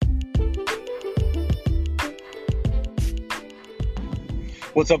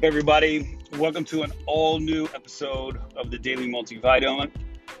What's up, everybody? Welcome to an all-new episode of the Daily Multivitamin.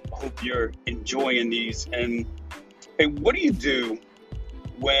 I hope you're enjoying these. And hey, what do you do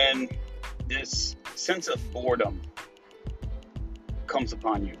when this sense of boredom comes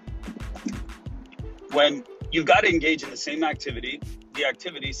upon you? When you've got to engage in the same activity,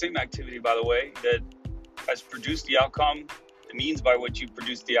 same activity, by the way, that has produced the outcome, the means by which you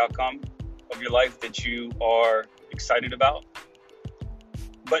produce the outcome of your life that you are excited about.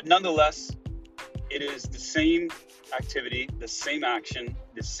 But nonetheless, it is the same activity, the same action,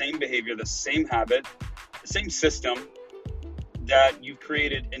 the same behavior, the same habit, the same system that you've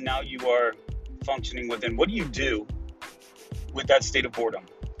created and now you are functioning within. What do you do with that state of boredom?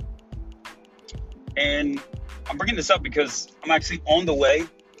 And I'm bringing this up because I'm actually on the way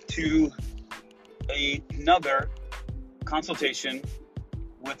to another consultation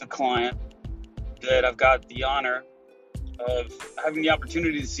with a client that I've got the honor of having the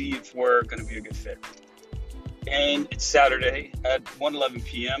opportunity to see if we're going to be a good fit. And it's Saturday at 1:11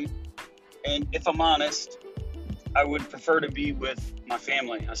 p.m. And if I'm honest, I would prefer to be with my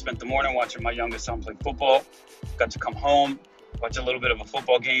family. I spent the morning watching my youngest son play football. Got to come home, watch a little bit of a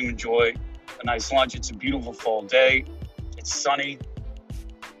football game, enjoy a nice lunch. It's a beautiful fall day. It's sunny.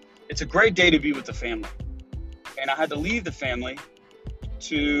 It's a great day to be with the family. And I had to leave the family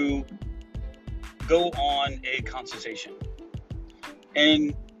to go on a consultation.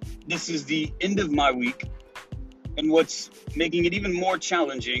 And this is the end of my week. And what's making it even more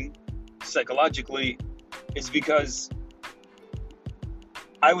challenging psychologically is because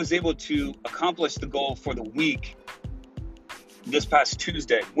I was able to accomplish the goal for the week this past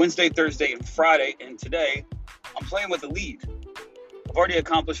Tuesday, Wednesday, Thursday, and Friday. And today I'm playing with the lead. I've already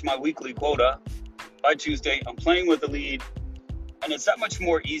accomplished my weekly quota. By Tuesday, I'm playing with the lead. And it's that much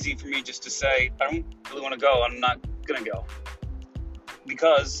more easy for me just to say, I don't really want to go. I'm not going to go.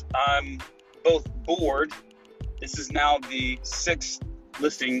 Because I'm both bored. This is now the 6th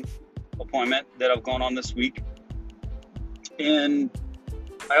listing appointment that I've gone on this week. And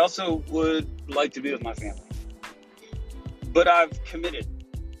I also would like to be with my family. But I've committed.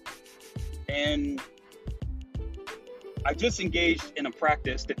 And I just engaged in a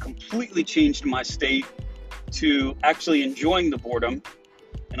practice that completely changed my state to actually enjoying the boredom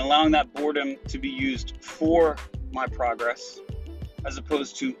and allowing that boredom to be used for my progress as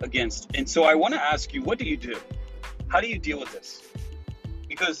opposed to against. And so I want to ask you, what do you do? How do you deal with this?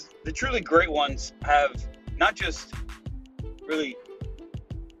 Because the truly great ones have not just really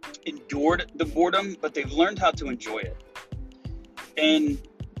endured the boredom, but they've learned how to enjoy it. And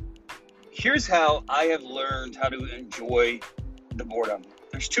here's how I have learned how to enjoy the boredom.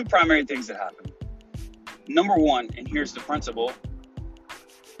 There's two primary things that happen. Number one, and here's the principle,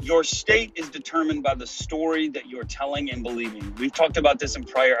 your state is determined by the story that you're telling and believing. We've talked about this in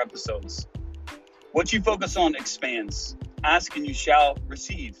prior episodes. What you focus on expands. Ask and you shall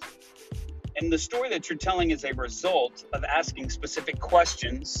receive. And the story that you're telling is a result of asking specific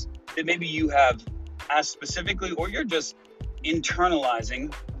questions that maybe you have asked specifically or you're just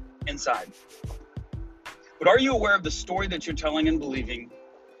internalizing inside. But are you aware of the story that you're telling and believing?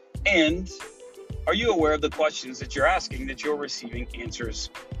 And are you aware of the questions that you're asking that you're receiving answers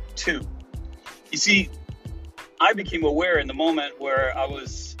to? You see, I became aware in the moment where I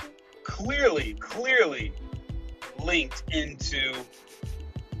was clearly linked into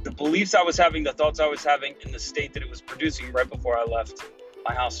the beliefs I was having, the thoughts I was having, and the state that it was producing right before I left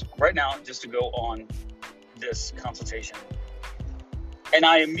my house right now just to go on this consultation. And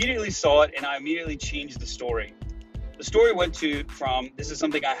I immediately saw it and I immediately changed the story. The story went from this is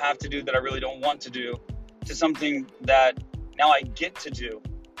something I have to do that I really don't want to do to something that now I get to do.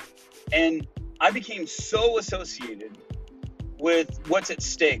 And I became so associated with what's at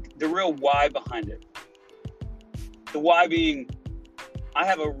stake, the real why behind it. The why being, I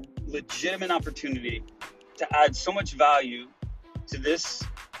have a legitimate opportunity to add so much value to this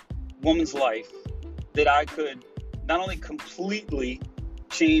woman's life that I could not only completely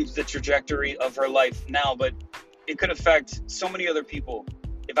change the trajectory of her life now, but it could affect so many other people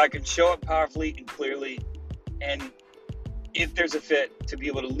if I can show up powerfully and clearly, and if there's a fit, to be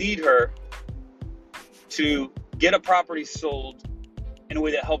able to lead her to get a property sold in a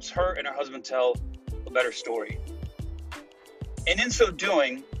way that helps her and her husband tell a better story. And in so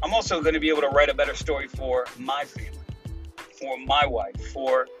doing, I'm also going to be able to write a better story for my family, for my wife,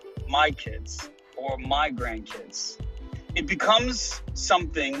 for my kids, for my grandkids. It becomes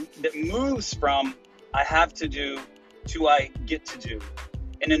something that moves from I have to do to I get to do.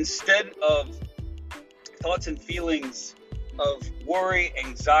 And instead of thoughts and feelings of worry,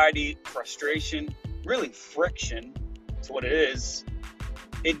 anxiety, frustration, really friction, to what it is,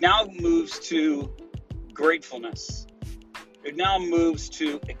 It now moves to gratefulness. It now moves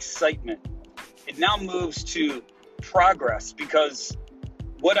to excitement. It now moves to progress, because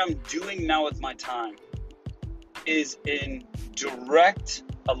what I'm doing now with my time is in direct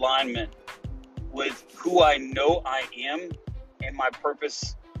alignment with who I know I am and my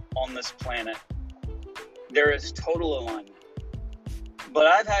purpose on this planet. There is total alignment. But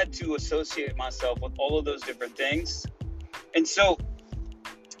I've had to associate myself with all of those different things. And so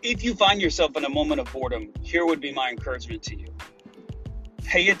if you find yourself in a moment of boredom, here would be my encouragement to you.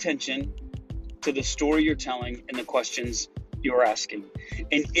 Pay attention to the story you're telling and the questions you're asking.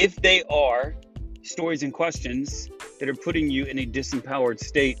 And if they are stories and questions that are putting you in a disempowered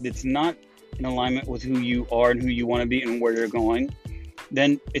state that's not in alignment with who you are and who you want to be and where you're going,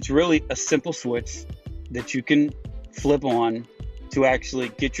 then it's really a simple switch that you can flip on to actually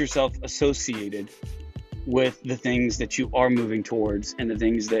get yourself associated with the things that you are moving towards and the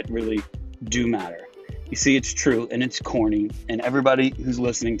things that really do matter. You see, it's true and it's corny, and everybody who's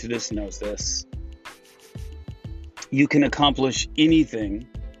listening to this knows this. You can accomplish anything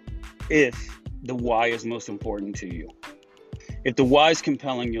if the why is most important to you. If the why is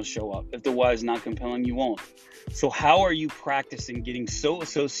compelling, you'll show up. If the why is not compelling, you won't. So how are you practicing getting so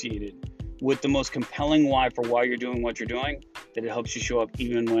associated with the most compelling why for why you're doing what you're doing that it helps you show up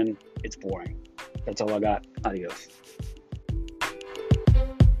even when it's boring? That's all I got. Adios.